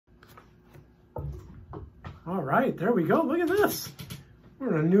All right, there we go. Look at this.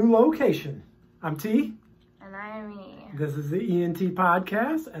 We're in a new location. I'm T. And I am E. This is the ENT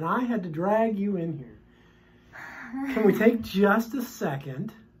podcast, and I had to drag you in here. Can we take just a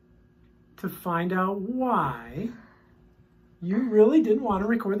second to find out why you really didn't want to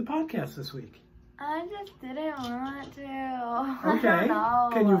record the podcast this week? I just didn't want to. Okay.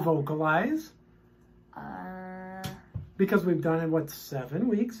 Can you vocalize? Because we've done it, what, 7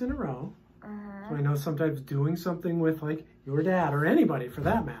 weeks in a row. So I know sometimes doing something with, like, your dad or anybody for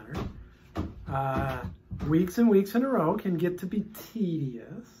that matter, weeks and weeks in a row can get to be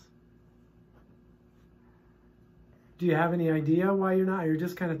tedious. Do you have any idea why you're not? You're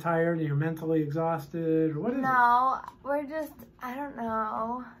just kind of tired and you're mentally exhausted? Or what is it? No, we're just, I don't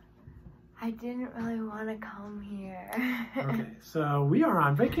know. I didn't really want to come here. Okay, so we are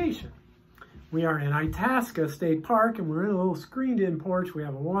on vacation. We are in Itasca State Park, and we're in a little screened-in porch. We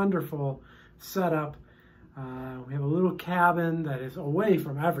have a wonderful setup. We have a little cabin that is away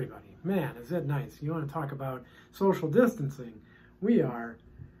from everybody. Man, is it nice. You want to talk about social distancing. We are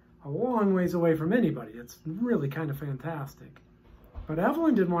a long ways away from anybody. It's really kind of fantastic. But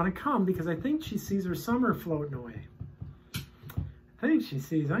Evelyn didn't want to come because I think she sees her summer floating away. I think she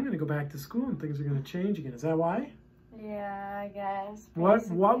sees, I'm going to go back to school and things are going to change again. Is that why? Yeah, I guess.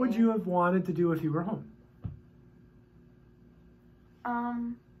 What would you have wanted to do if you were home?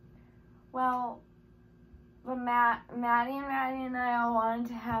 Well, Maddie and I all wanted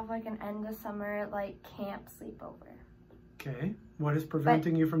to have like an end of summer like camp sleepover. Okay. What is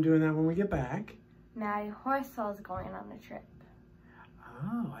preventing you from doing that when we get back? Maddie Horsfall is going on the trip.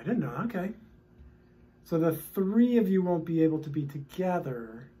 Oh, I didn't know. Okay. So the 3 of you won't be able to be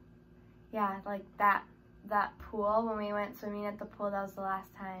together. Yeah, like that pool, when we went swimming at the pool, that was the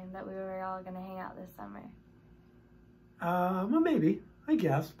last time that we were all going to hang out this summer. Well, maybe, I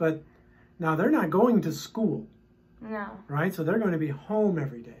guess. But now they're not going to school. No. Right? So they're going to be home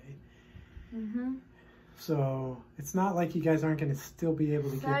every day. Mm-hmm. So it's not like you guys aren't going to still be able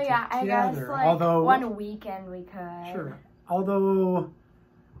to get together. I guess like although, one weekend we could. Sure. Although,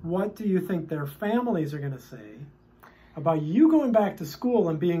 what do you think their families are going to say about you going back to school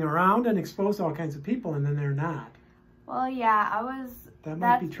and being around and exposed to all kinds of people, and then they're not? Well, yeah, That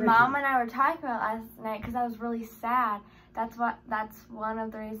might be tricky. Mom and I were talking about last night because I was really sad. That's one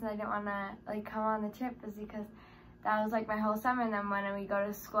of the reasons I didn't want to like come on the trip, is because that was like my whole summer, and then when we go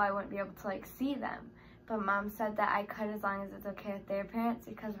to school I wouldn't be able to like see them. But Mom said that I could as long as it's okay with their parents,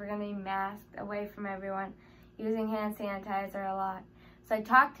 because we're going to be masked away from everyone, using hand sanitizer a lot. So I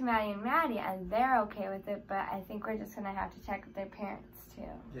talked to Maddie and they're okay with it, but I think we're just going to have to check with their parents too.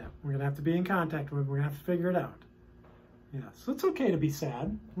 Yeah, we're going to have to be in contact with them. We're going to have to figure it out. Yeah, so it's okay to be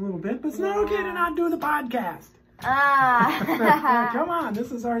sad a little bit, but it's not okay to not do the podcast. Come on,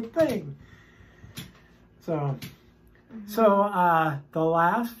 this is our thing. So the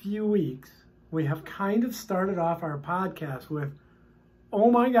last few weeks, we have kind of started off our podcast with,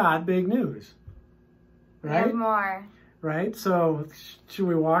 oh my God, big news. Right? There's more. Right? So should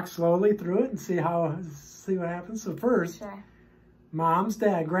we walk slowly through it and see what happens? So first, sure. Mom's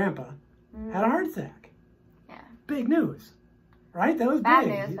dad, Grandpa, had a heart attack. Yeah. Big news. Right? That was bad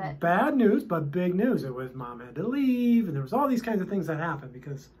big. News, but... Bad news, but big news. It was Mom had to leave, and there was all these kinds of things that happened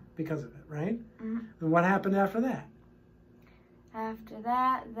because of it, right? Mm-hmm. And what happened after that? After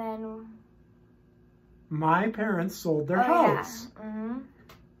that, then... My parents sold their house. Yeah. Mm-hmm.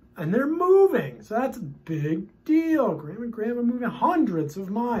 And they're moving. So that's a big deal. Grandma and Grandma moving hundreds of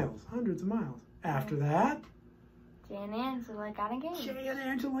miles. After that, Jay and Angela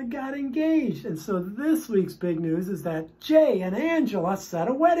got engaged. And so this week's big news is that Jay and Angela set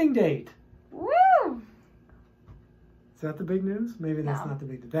a wedding date. Woo! Is that the big news? Maybe that's No. not the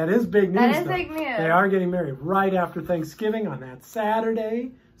big news. That is big news. That is big news. They are getting married right after Thanksgiving on that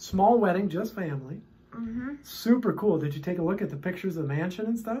Saturday. Small wedding, just family. Mm-hmm. Super cool. Did you take a look at the pictures of the mansion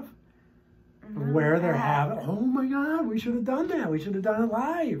and stuff? Mm-hmm. Where they're having, oh my God, we should have done that. We should have done it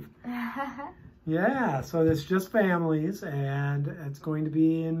live. Yeah, so it's just families, and it's going to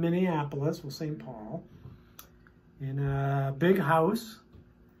be in Minneapolis, well, St. Paul, in a big house,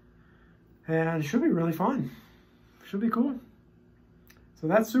 and it should be really fun. Should be cool. So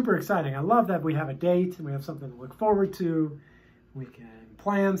that's super exciting. I love that we have a date, and we have something to look forward to. We can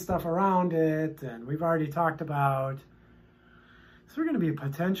plan stuff around it, and we've already talked about, is there going to be a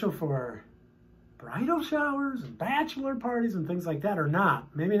potential for bridal showers and bachelor parties and things like that, or not?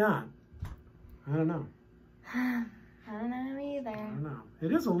 Maybe not. I don't know. I don't know either. I don't know.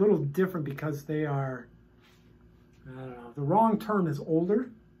 It is a little different because they are, I don't know, the wrong term is older.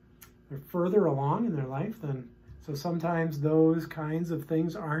 They're further along in their life than, so sometimes those kinds of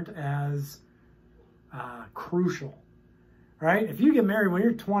things aren't as crucial, right? If you get married when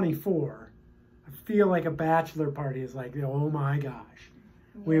you're 24, I feel like a bachelor party is like, oh my gosh.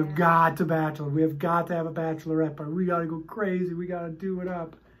 Yeah. We've got to bachelor. We have got to have a bachelorette party. We got to go crazy. We got to do it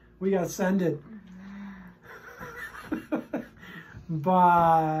up. We got to send it.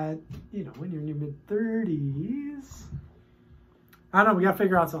 But, you know, when you're in your mid-30s, I don't know, we got to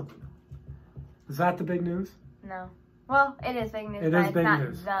figure out something. Is that the big news? No. Well, it is big news, but it's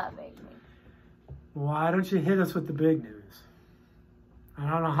not the big news. Why don't you hit us with the big news? I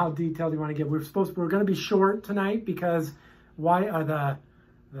don't know how detailed you want to get. We're going to be short tonight because the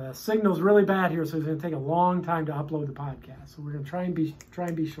signal's really bad here, so it's going to take a long time to upload the podcast. So we're going to try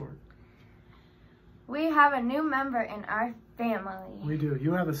and be short. We have a new member in our family. We do.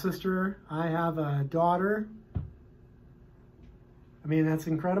 You have a sister. I have a daughter. I mean, that's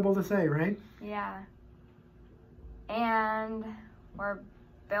incredible to say, right? Yeah. And we're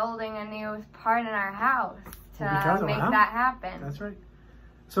building a new part in our house to make that happen. That's right.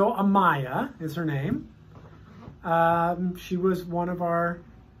 So Amaya is her name. She was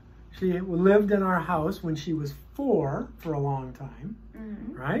she lived in our house when she was 4 for a long time,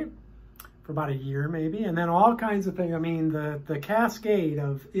 right? For about a year maybe, and then all kinds of things. I mean, the cascade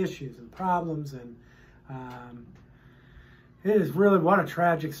of issues and problems, and it is really, what a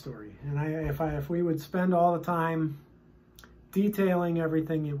tragic story. And if we would spend all the time detailing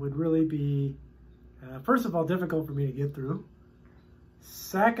everything, it would really be, first of all, difficult for me to get through.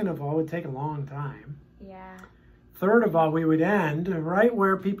 Second of all, it would take a long time. Yeah. Third of all, we would end right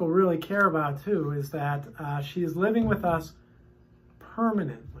where people really care about too, is that she is living with us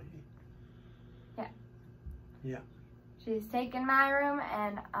permanently. Yeah. Yeah. She's taken my room,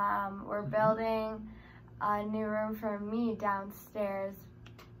 and we're building a new room for me downstairs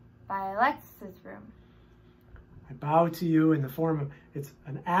by Alexis's room. I bow to you in the form of, it's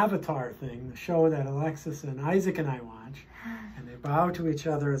an Avatar thing, the show that Alexis and Isaac and I watch, and they bow to each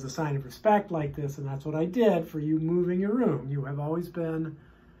other as a sign of respect like this, and that's what I did for you moving your room. You have always been,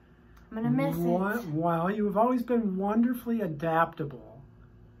 I'm gonna miss it. Well, you have always been wonderfully adaptable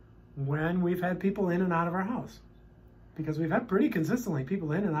when we've had people in and out of our house, because we've had pretty consistently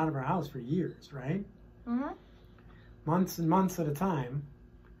people in and out of our house for years, right? Mm-hmm. Months and months at a time.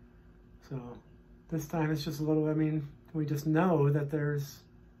 So this time it's just a little, I mean, we just know that there's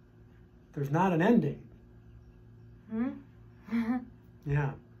not an ending. Mm-hmm.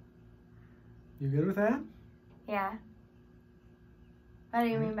 Yeah. You good with that? Yeah. What do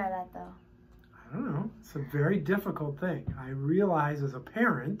you mean by that, though? I don't know. It's a very difficult thing. I realize as a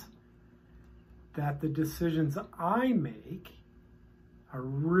parent that the decisions I make are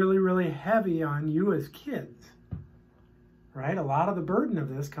really, really heavy on you as kids, right? A lot of the burden of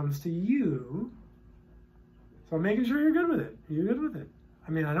this comes to you. So I'm making sure you're good with it. You're good with it.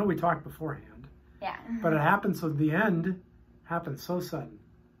 I mean, I know we talked beforehand. Yeah. But it happens, so the end happens so sudden.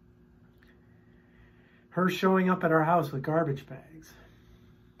 Her showing up at our house with garbage bags.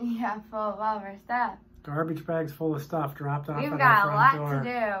 Yeah, full of all of our stuff. Garbage bags full of stuff dropped off at our front door. We've got a lot to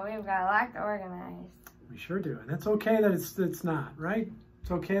do. We've got a lot to organize. We sure do. And it's okay that it's not, right?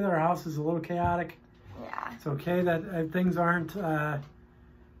 It's okay that our house is a little chaotic. Yeah. It's okay that things aren't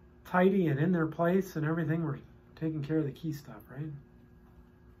tidy and in their place and everything. We're taking care of the key stuff, right?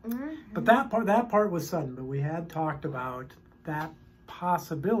 Mm-hmm. But that part was sudden. But we had talked about that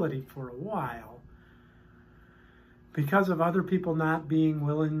possibility for a while because of other people not being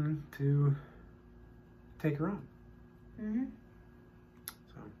willing to take her on. Mm-hmm.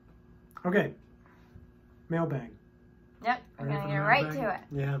 So, okay. Mailbag. Yep, we're going to get right to it.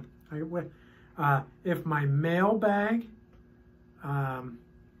 Yeah. If my mailbag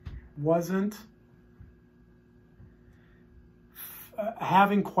wasn't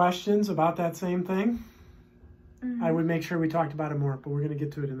having questions about that same thing, I would make sure we talked about it more, but we're going to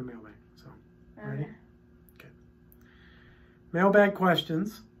get to it in the mailbag. So, ready? Okay. Mailbag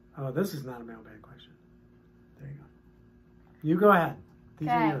questions. Oh, this is not a mailbag question. There you go. You go ahead. These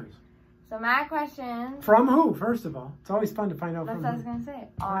are yours. So my questions... From who, first of all? It's always fun to find out from who. That's what I was going to say.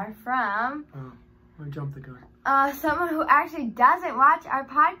 Are from... Oh, I jumped the gun. Someone who actually doesn't watch our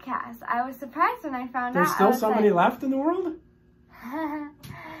podcast. I was surprised when I found out. There's still somebody left in the world?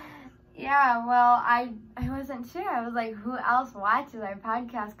 Yeah, well, I wasn't sure. I was like, who else watches our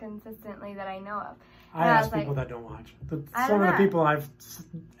podcast consistently that I know of? I ask people that don't watch. Some of the people I've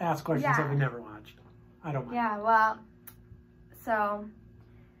asked questions have never watched. I don't mind. Yeah, well, so...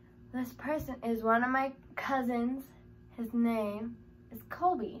 This person is one of my cousins. His name is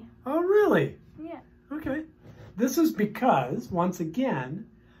Colby. Oh, really? Yeah. Okay. This is because, once again,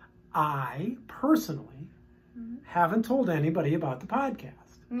 I personally haven't told anybody about the podcast.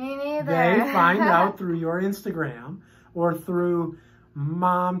 Me neither. They find out through your Instagram or through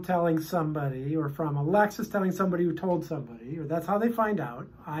Mom telling somebody or from Alexis telling somebody who told somebody, or that's how they find out.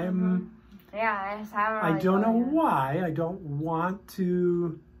 Yeah, I just haven't really I don't know told you. why. I don't want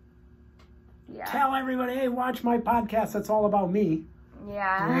to tell everybody, hey, watch my podcast. That's all about me.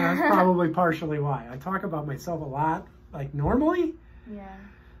 Yeah. Yeah, that's probably partially why. I talk about myself a lot, like normally. Yeah.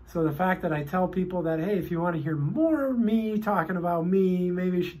 So the fact that I tell people that, hey, if you want to hear more of me talking about me,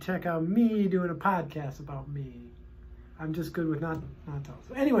 maybe you should check out me doing a podcast about me. I'm just good with not telling.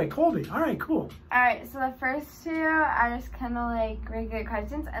 So anyway, Colby. All right, cool. All right, so the first two are just kind of like regular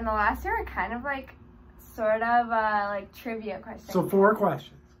questions, and the last two are kind of like sort of like trivia questions. So 4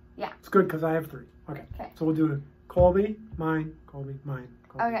 questions. Yeah. It's good because I have 3. Okay. So we'll do Colby, mine, Colby, mine,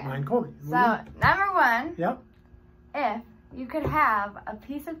 Colby, Okay. mine, Colby. So number 1. Yep. If you could have a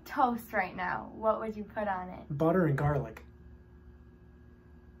piece of toast right now, what would you put on it? Butter and garlic.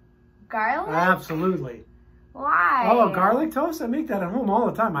 Garlic? Absolutely. Why? Oh, garlic toast? I make that at home all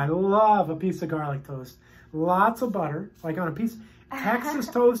the time. I love a piece of garlic toast. Lots of butter, like on a piece. Texas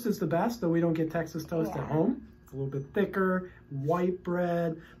toast is the best, though we don't get Texas toast at home. It's a little bit thicker, white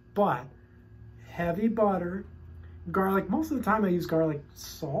bread, but heavy butter, garlic. Most of the time I use garlic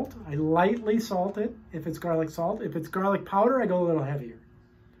salt. I lightly salt it if it's garlic salt. If it's garlic powder, I go a little heavier.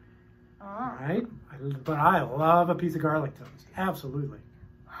 Oh. All right? But I love a piece of garlic toast. Absolutely.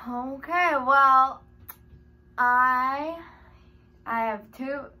 Okay, well, I have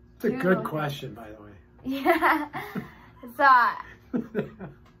two. It's a good question, by the way. Yeah. So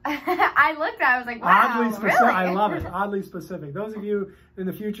I looked at it, I was like, wow, Oddly specific. really? I love it. Oddly specific. Those of you in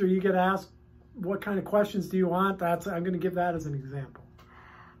the future, you get asked, what kind of questions do you want? I'm going to give that as an example.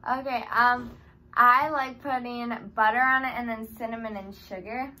 Okay, I like putting butter on it and then cinnamon and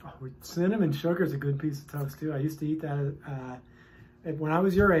sugar. Oh, cinnamon sugar is a good piece of toast, too. I used to eat that when I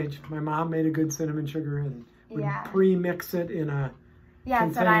was your age. My mom made a good cinnamon sugar and would pre-mix it in a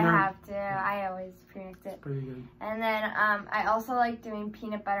that's container. what I have to. I always pre-mix it. It's pretty good. And then I also like doing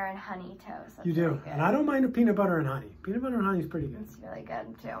peanut butter and honey toast. That's You do. really good. And I don't mind a peanut butter and honey. Peanut butter and honey is pretty good. It's really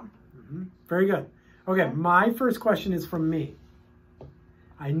good, too. Mm-hmm. Very good. Okay, my first question is from me.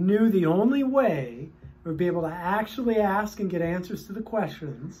 I knew the only way we'd be able to actually ask and get answers to the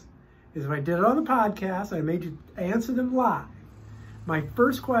questions is if I did it on the podcast. I made you answer them live. My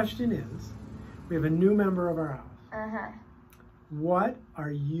first question is, we have a new member of our house. Uh-huh. What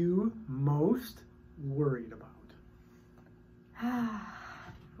are you most worried about?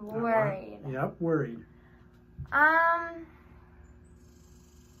 Worried. Yep, worried. And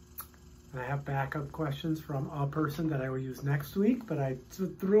I have backup questions from a person that I will use next week, but I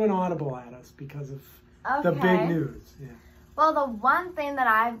threw an audible at us because of the big news. Yeah. Well, the one thing that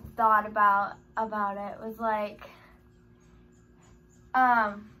I've thought about it was like,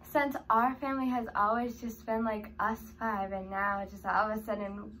 since our family has always just been like us 5, and now it's just all of a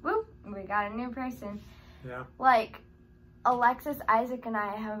sudden, whoop, we got a new person. Yeah. Like, Alexis, Isaac, and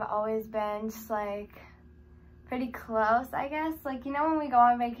I have always been just like pretty close, I guess. Like, you know, when we go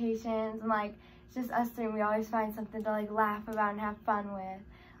on vacations and like it's just us 3, we always find something to like laugh about and have fun with.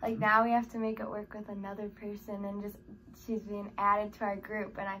 Like, now we have to make it work with another person, and just she's being added to our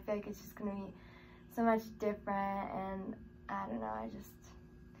group, and I feel like it's just gonna be so much different. And I don't know, it's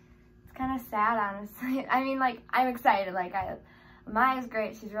kind of sad, honestly. I mean, like, I'm excited. Like, Maya's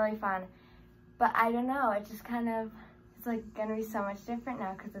great, she's really fun, but I don't know, it just kind of, it's like gonna be so much different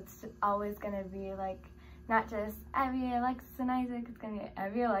now, because it's always gonna be like not just Evie, Alexis, and Isaac. It's gonna be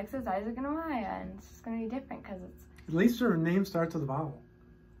Evie, Alexis, Isaac, and Maya, and it's just gonna be different because it's. At least her name starts with a vowel.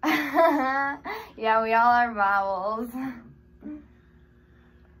 Yeah, we all are vowels.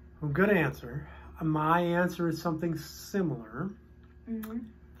 Well, good answer. My answer is something similar. Mm-hmm.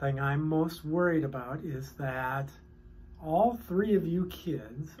 The thing I'm most worried about is that all 3 of you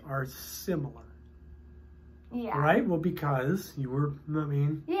kids are similar. Yeah. Right? Well, because you were,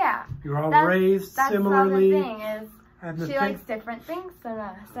 yeah. you were all raised similarly. That's the thing is, and she likes different things than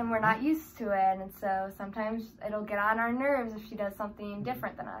us, and we're not used to it, and so sometimes it'll get on our nerves if she does something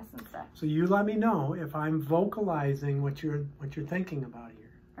different than us and stuff. So you let me know if I'm vocalizing what you're thinking about here.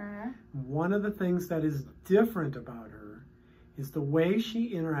 Uh-huh. One of the things that is different about her is the way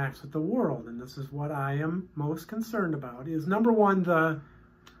she interacts with the world, and this is what I am most concerned about, is number one, the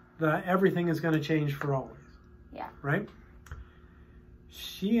everything is going to change for always. Yeah. Right?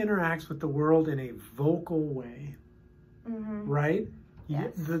 She interacts with the world in a vocal way. Mm-hmm. Right?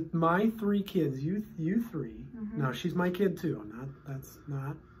 Yes. My 3 kids, you 3. Mm-hmm. Now she's my kid too.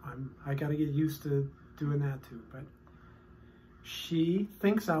 I got to get used to doing that too. But she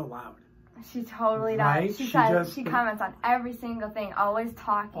thinks out loud. She totally Right? does. She She says, just- she comments on every single thing, always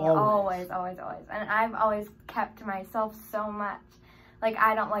talking, Always. always. And I've always kept to myself so much. Like,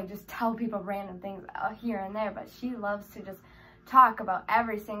 I don't like just tell people random things here and there, but she loves to just talk about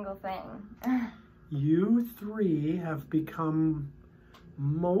every single thing. You three have become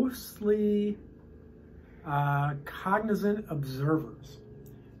mostly cognizant observers.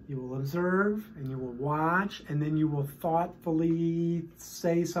 You will observe and you will watch, and then you will thoughtfully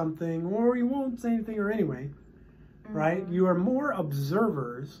say something, or you won't say anything, or anyway, right? You are more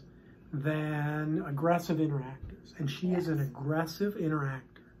observers than aggressive interactors, and she is an aggressive interactor.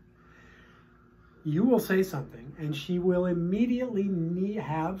 You will say something, and she will immediately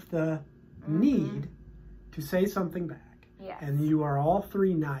have the need to say something back. Yes. And you are all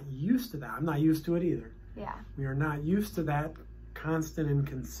three not used to that. I'm not used to it either. Yeah. We are not used to that constant and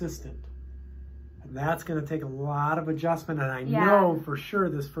consistent. And that's going to take a lot of adjustment. And I know for sure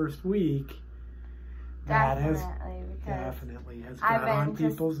this first week, that definitely has got on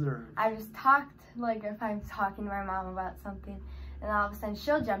people's nerves. I just talked, like if I'm talking to my mom about something, and all of a sudden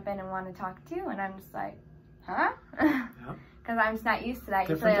she'll jump in and want to talk too, and I'm just like, huh? Because I'm just not used to that.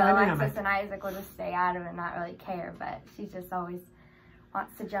 Different Usually dynamic. Alexis and Isaac will just stay out of it and not really care, but she just always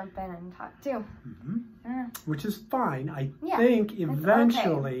wants to jump in and talk too. Which is fine. I Yeah, think it's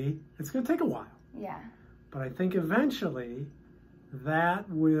eventually, it's going to take a while, Yeah. but I think eventually that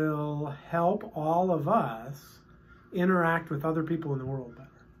will help all of us interact with other people in the world better.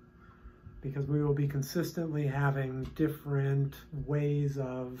 Because we will be consistently having different ways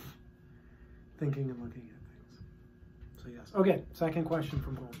of thinking and looking at things. So yes. Okay, second question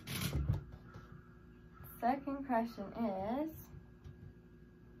from home. Second question is,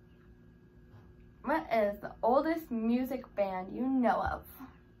 what is the oldest music band you know of?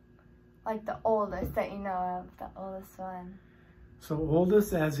 Like the oldest that you know of, the oldest one. So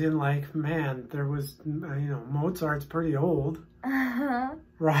oldest as in like, man, there was, Mozart's pretty old,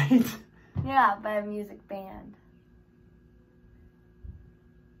 right? Yeah, but a music band.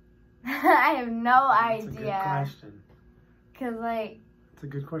 I have no That's idea. a good question. Cause like, It's a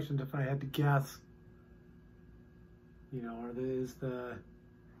good question if I had to guess.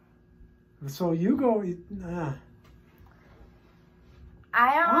 So you go, I don't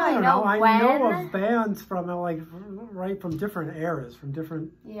I really don't know know. when. I know of bands from from different eras, from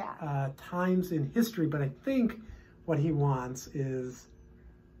different times in history, but I think what he wants is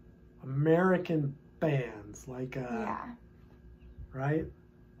American bands, like right?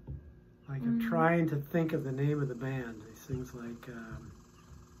 Like I'm trying to think of the name of the band. He sings like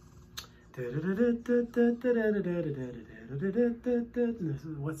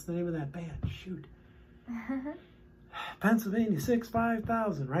what's the name of that band? Shoot. Pennsylvania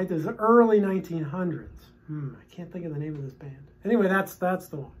 65000, right? There's the early 1900s. I can't think of the name of this band. Anyway, that's the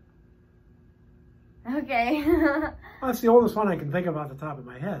one. Okay. Well, that's the oldest one I can think of off the top of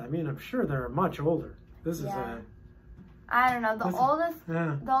my head. I mean, I'm sure they're much older. This is I don't know. The oldest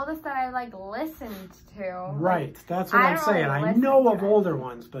that I like listened to. Right. Like, that's what I'm saying. really I know of older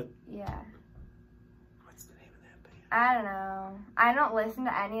ones, but yeah. What's the name of that band? I don't know. I don't listen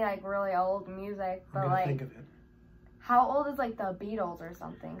to any like really old music, but I'm gonna like, think of it. how old is like the Beatles or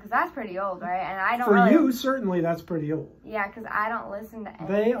something? Because that's pretty old, right? And I don't For really. you, certainly that's pretty old. Yeah, because I don't listen to any.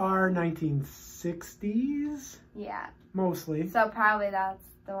 They are 1960s, Yeah. mostly. So probably that's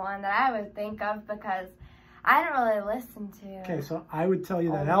the one that I would think of because I don't really listen to. Okay, so I would tell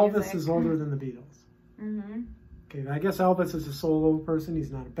you that old Elvis music. is older than the Beatles. Mhm. Okay, I guess Elvis is a solo person.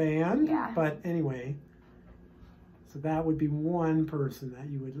 He's not a band. Yeah. But anyway, so that would be one person that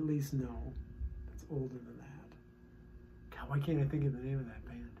you would at least know that's older than that. God, why can't I think of the name of that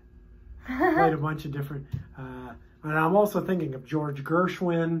band? Played a bunch of different... and I'm also thinking of George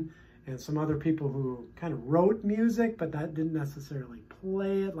Gershwin and some other people who kind of wrote music, but that didn't necessarily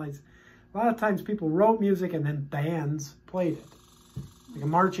play it. Like a lot of times people wrote music and then bands played it. Like a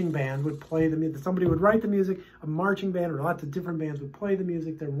marching band would play the music. Somebody would write the music. A marching band or lots of different bands would play the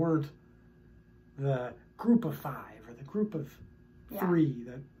music. There weren't the group of five or the group of three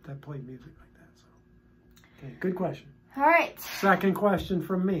that played music like that. So, okay, good question. All right. Second question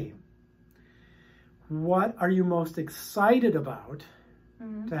from me. What are you most excited about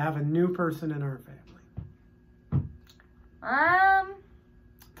to have a new person in our family?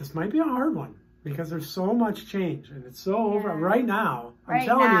 This might be a hard one because there's so much change and it's so over right now. I'm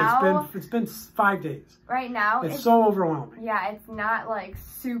telling you, it's been 5 days. Right now, it's so overwhelming. Yeah, it's not like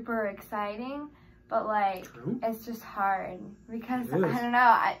super exciting, but like it's just hard because I don't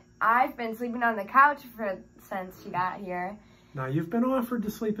know. I've been sleeping on the couch since she got here, Now, you've been offered to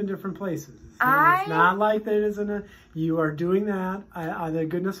sleep in different places. It's not like that isn't you are doing that out of the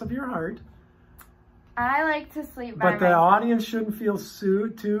goodness of your heart. I like to sleep by myself. But the audience shouldn't feel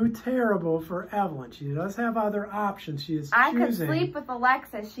too terrible for Evelyn. She does have other options. She is choosing. I could sleep with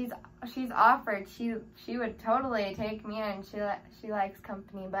Alexis. She's offered. She would totally take me in. She likes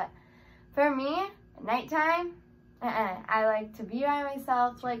company. But for me, nighttime, I like to be by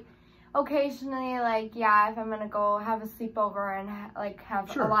myself. Like, occasionally, like, yeah, if I'm gonna go have a sleepover and have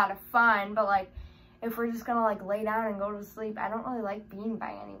a lot of fun, but like, if we're just gonna like lay down and go to sleep, I don't really like being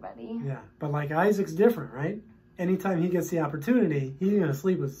by anybody. Yeah, but like Isaac's different, right? Anytime he gets the opportunity, he's gonna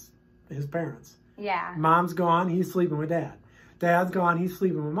sleep with his parents. Yeah. Mom's gone, he's sleeping with dad. Dad's gone, he's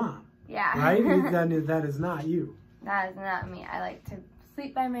sleeping with mom. Yeah. Right? That is not you. That is not me. I like to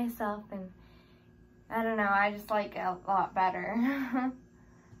sleep by myself, and I don't know, I just like it a lot better.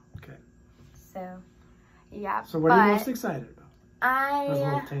 Okay. So, yeah. So what are you most excited about? There's a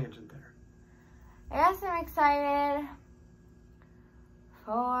little tangent there. I guess I'm excited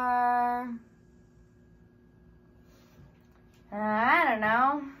for, I don't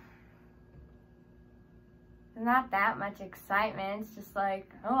know. Not that much excitement. It's just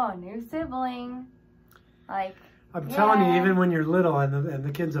like, oh, new sibling. Like, I'm telling you, even when you're little and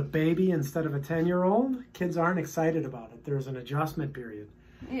the kid's a baby instead of a 10-year-old, kids aren't excited about it. There's an adjustment period.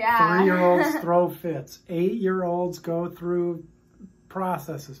 Yeah. 3-year-olds throw fits. 8-year-olds go through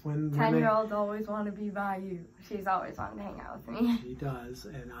processes. 10-year-olds always want to be by you. She's always wanted to hang out with me. She does,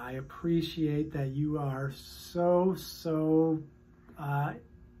 and I appreciate that you are so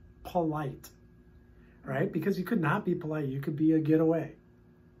polite, right? Because you could not be polite. You could be a getaway.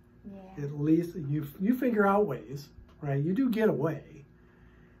 Yeah. At least you figure out ways, right? You do get away,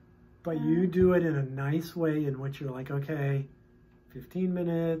 but you do it in a nice way in which you're like, okay, 15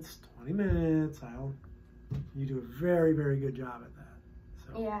 minutes, 20 minutes. You do a very, very good job at that.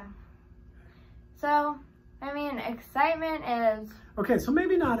 So. Yeah. So, I mean, excitement is... Okay, so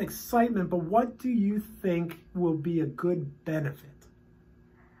maybe not excitement, but what do you think will be a good benefit?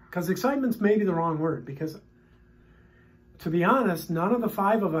 Because excitement's maybe the wrong word, because to be honest, none of the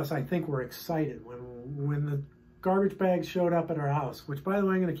 5 of us, I think, were excited when the garbage bags showed up at our house, which, by the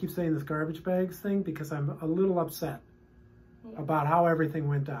way, I'm going to keep saying this garbage bags thing because I'm a little upset about how everything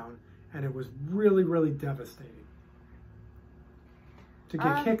went down, and it was really, really devastating to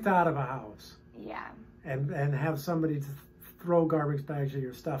get kicked out of a house. Yeah. And have somebody to throw garbage bags of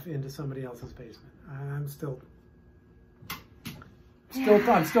your stuff into somebody else's basement. I'm still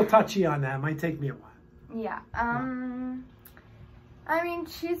touchy on that. It might take me a while. Yeah. I mean,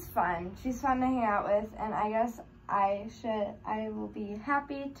 she's fun. She's fun to hang out with, and I guess I will be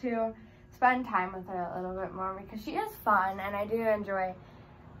happy to spend time with her a little bit more because she is fun, and I do enjoy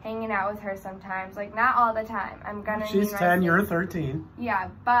hanging out with her sometimes. Like, not all the time. She's 10, you're 13. Yeah,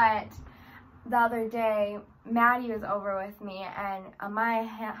 but the other day, Maddie was over with me, and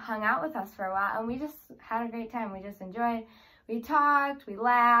Amaya hung out with us for a while, and we just had a great time. We just enjoyed. We talked, we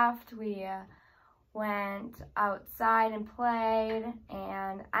laughed, we went outside and played,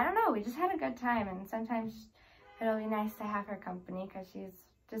 and I don't know, we just had a good time, and sometimes it'll be nice to have her company because she's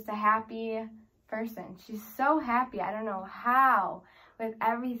just a happy person. She's so happy. I don't know how, with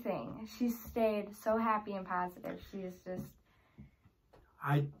everything. She's stayed so happy and positive. She's just...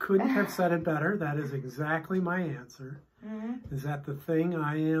 I couldn't have said it better. That is exactly my answer. Is that the thing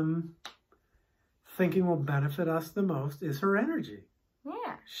I am thinking will benefit us the most is her energy.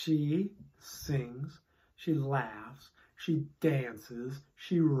 Yeah. She sings, she laughs, she dances,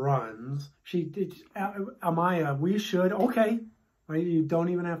 she runs. Amaya, we should, okay, right? You don't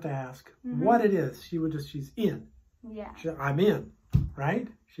even have to ask what it is. She's in. Yeah. I'm in, right?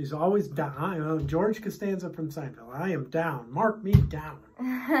 She's always down. George Costanza from Seinfeld. I am down. Mark me down.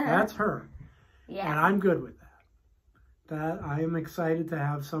 That's her. Yeah. And I'm good with that. That I am excited to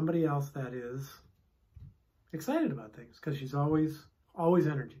have somebody else that is excited about things because she's always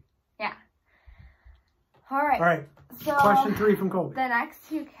energy. Yeah. All right. All right. So question 3 from Colby. The next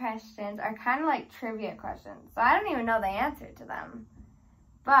 2 questions are kind of like trivia questions. So I don't even know the answer to them.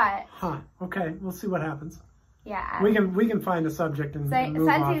 But... Okay. We'll see what happens. Yeah. We can find a subject and move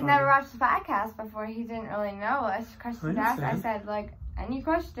since off he's never watched the podcast before, he didn't really know what questions to ask. I said, like, any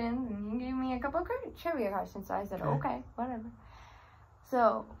questions? And he gave me a couple of trivia questions. So I said, okay, whatever.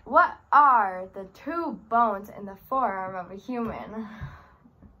 So, what are the 2 bones in the forearm of a human?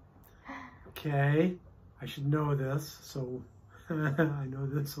 Okay. I should know this. So, I know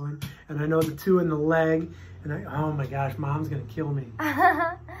this one. And I know the 2 in the leg. And oh my gosh, Mom's going to kill me.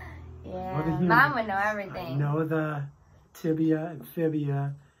 Yeah, Mom would know everything. I know the tibia and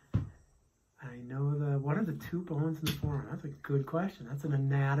fibia. I know what are the two bones in the forearm? That's a good question. That's an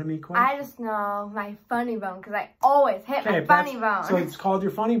anatomy question. I just know my funny bone because I always hit my funny bone. So it's called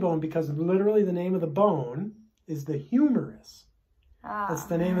your funny bone because literally the name of the bone is the humerus. Oh. That's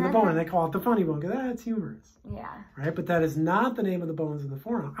the name of the bone, and they call it the funny bone because that's humerus. Yeah. Right? But that is not the name of the bones in the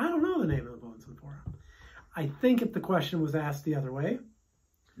forearm. I don't know the name of the bones in the forearm. I think if the question was asked the other way,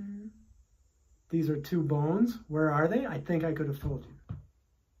 these are two bones. Where are they? I think I could have told you.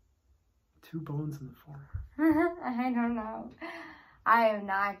 Two bones in the forearm. I don't know. I am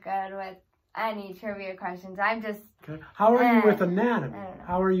not good with any trivia questions. I'm just... Okay. How are you with anatomy?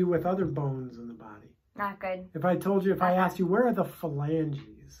 How are you with other bones in the body? Not good. If I asked you, where are the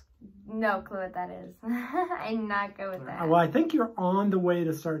phalanges? No clue what that is. I'm not good with that. Well, I think you're on the way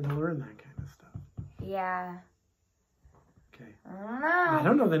to starting to learn that kind of stuff. Yeah. Okay. I don't know. I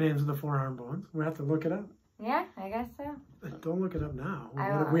don't know the names of the forearm bones. We have to look it up. Yeah, I guess so. Don't look it up now.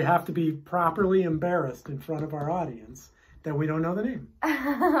 We have to be properly embarrassed in front of our audience that we don't know the name.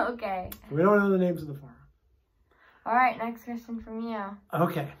 Okay. We don't know the names of the forearm. All right, next question from you.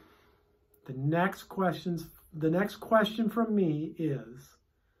 Okay. The next question from me is,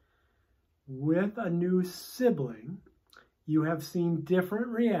 with a new sibling, you have seen different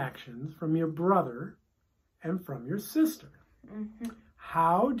reactions from your brother and from your sister.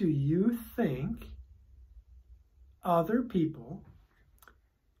 How do you think other people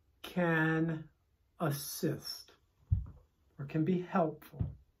can assist or can be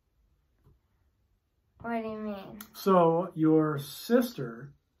helpful? What do you mean? So your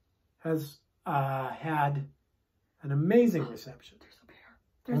sister has had an amazing reception.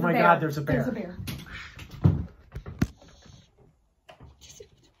 There's oh my God, there's a bear. There's a bear.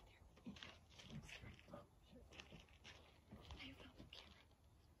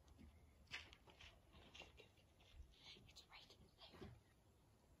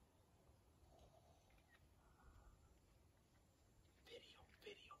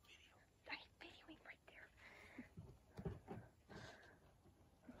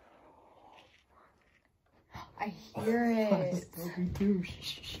 I hear it.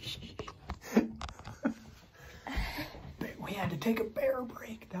 We had to take a bear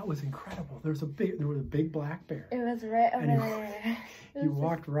break. That was incredible. There was a big black bear. It was right over there. You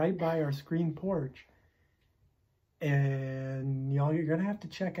walked right by our screen porch. And y'all, you're gonna have to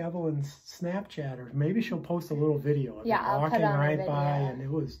check Evelyn's Snapchat, or maybe she'll post a little video of it walking right by, and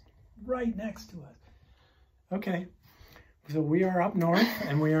it was right next to us. Okay. So we are up north,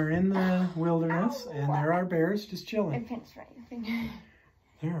 and we are in the wilderness, and there are bears just chilling. It pinched right in your finger.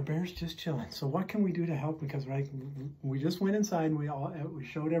 There are bears just chilling. So what can we do to help? Because we just went inside, and we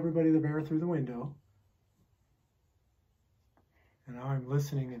showed everybody the bear through the window. And now I'm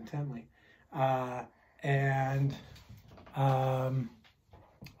listening intently.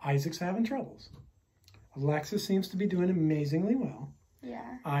 Isaac's having troubles. Alexis seems to be doing amazingly well.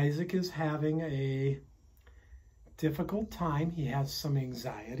 Yeah. Isaac is having a difficult time. He has some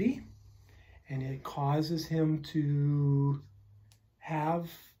anxiety, and it causes him to have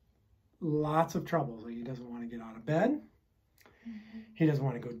lots of troubles. Like, he doesn't want to get out of bed. He doesn't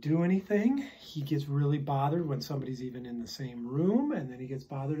want to go do anything. He gets really bothered when somebody's even in the same room, and then he gets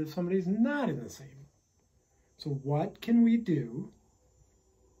bothered if somebody's not in the same room. So what can we do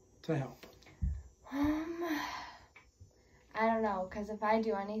to help? I don't know, because if I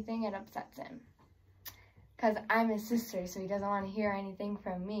do anything, it upsets him. Because I'm his sister, so he doesn't want to hear anything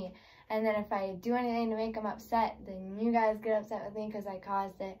from me. And then if I do anything to make him upset, then you guys get upset with me because I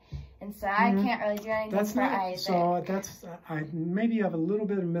caused it. And so I can't really do anything for Isaac. So maybe you have a little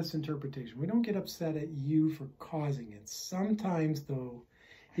bit of misinterpretation. We don't get upset at you for causing it. Sometimes, though,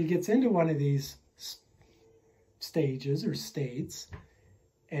 he gets into one of these stages or states,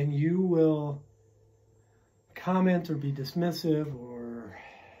 and you will comment or be dismissive, or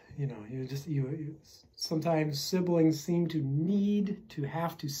sometimes siblings seem to need to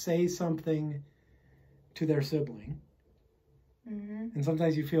have to say something to their sibling. And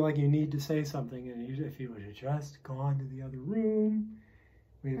sometimes you feel like you need to say something, and if you would have just gone to the other room,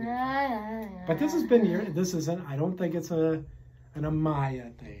 but this has been I don't think it's an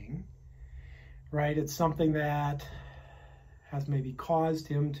Amaya thing, right? It's something that has maybe caused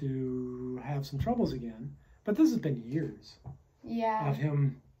him to have some troubles again, but this has been years of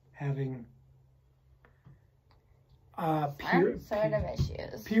him having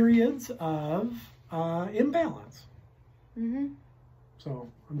periods of imbalance.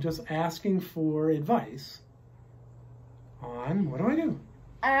 So I'm just asking for advice on what do I do?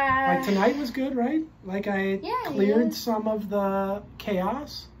 Like tonight was good, right? Like I cleared some of the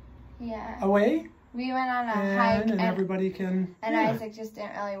chaos away. We went on a hike. And everybody can... And Isaac just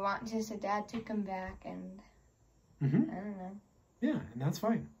didn't really want to, so Dad took him back, and I don't know. Yeah, and that's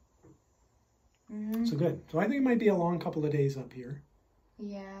fine. Mm-hmm. So good. So I think it might be a long couple of days up here.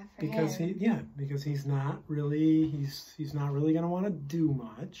 Yeah, for because him. Because he's not really going to want to do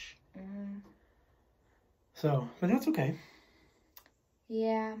much. Mm-hmm. So, but that's okay.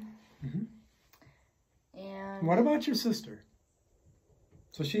 Yeah. Mm-hmm. And what about your sister?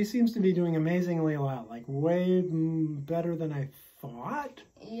 So she seems to be doing amazingly well, like way better than I thought.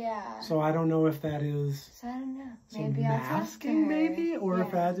 Yeah. So I don't know if that is so I don't know. Maybe I'll masking, maybe, or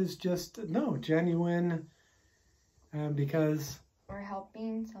if that is just genuine, because we're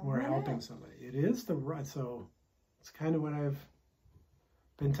helping someone. We're helping somebody. It is the right. So it's kind of what I've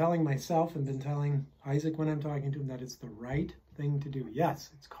been telling myself and been telling Isaac when I'm talking to him, that it's the right thing to do. Yes,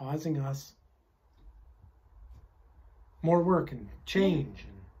 it's causing us more work and change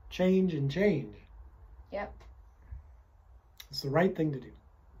and change and change. Yep. It's the right thing to do.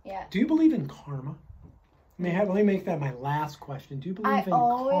 Yeah. Do you believe in karma? Let me make that my last question. Do you believe in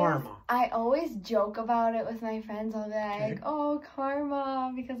karma? I always joke about it with my friends. I'll be like, oh,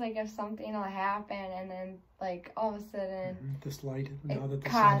 karma, because like if something will happen and then like all of a sudden this light, now that the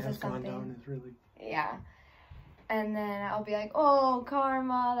sun has gone down, is really... Yeah. And then I'll be like, oh,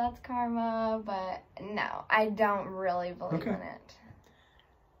 karma, that's karma. But no, I don't really believe in it.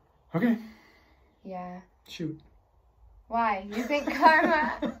 Okay. Yeah. Shoot. Why? You think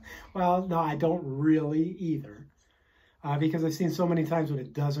karma? Well, no, I don't really either. Because I've seen so many times when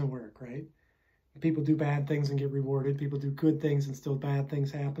it doesn't work, right? People do bad things and get rewarded. People do good things and still bad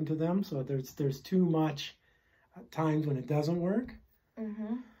things happen to them. So there's too much times when it doesn't work.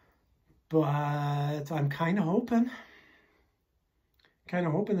 Mm-hmm. But I'm kind of hoping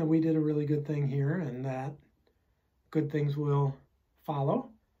that we did a really good thing here and that good things will follow.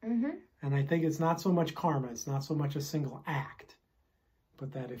 Mm-hmm. And I think it's not so much karma. It's not so much a single act.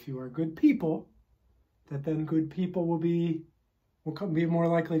 But that if you are good people, that then good people will be more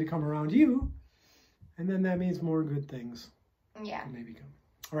likely to come around you. And then that means more good things. Yeah. Maybe come.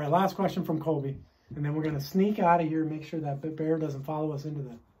 All right, last question from Colby. And then we're going to sneak out of here and make sure that bear doesn't follow us into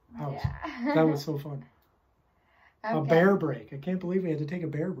the house. Yeah. That was so fun. Okay. A bear break. I can't believe we had to take a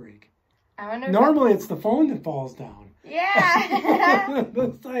bear break. Normally it's the phone that falls down. Yeah.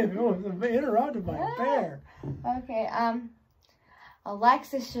 This time, interrupted by a bear. Okay,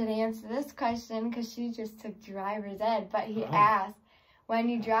 Alexis should answer this question because she just took driver's ed. But he asked, when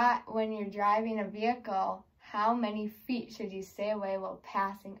you're driving a vehicle, how many feet should you stay away while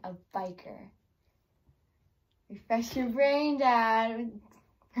passing a biker? Refresh your brain, Dad.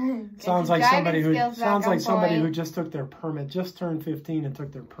 Sounds like somebody who just took their permit, just turned 15 and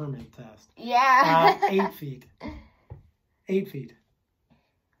took their permit test. Yeah. 8 feet. 8 feet.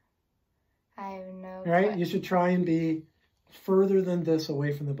 I have no Right? clue. You should try and be further than this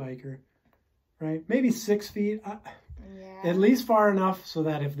away from the biker. Right? Maybe 6 feet. At least far enough so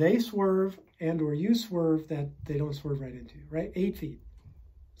that if they swerve and or you swerve, that they don't swerve right into you. Right? 8 feet.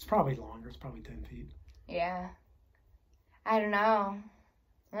 It's probably longer. It's probably 10 feet. Yeah. I don't know.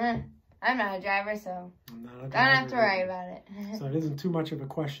 I'm not a driver, so don't have to worry about it. So it isn't too much of a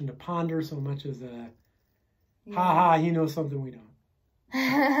question to ponder so much as ha, he knows something we don't.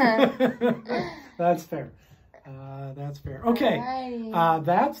 That's fair. That's fair. Okay,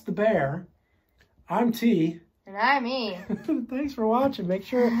 that's the bear. I'm T. And I'm E. Thanks for watching. Make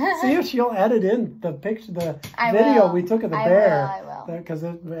sure, see if she'll edit in the video we took of the bear. I will. Because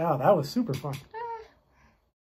that was super fun.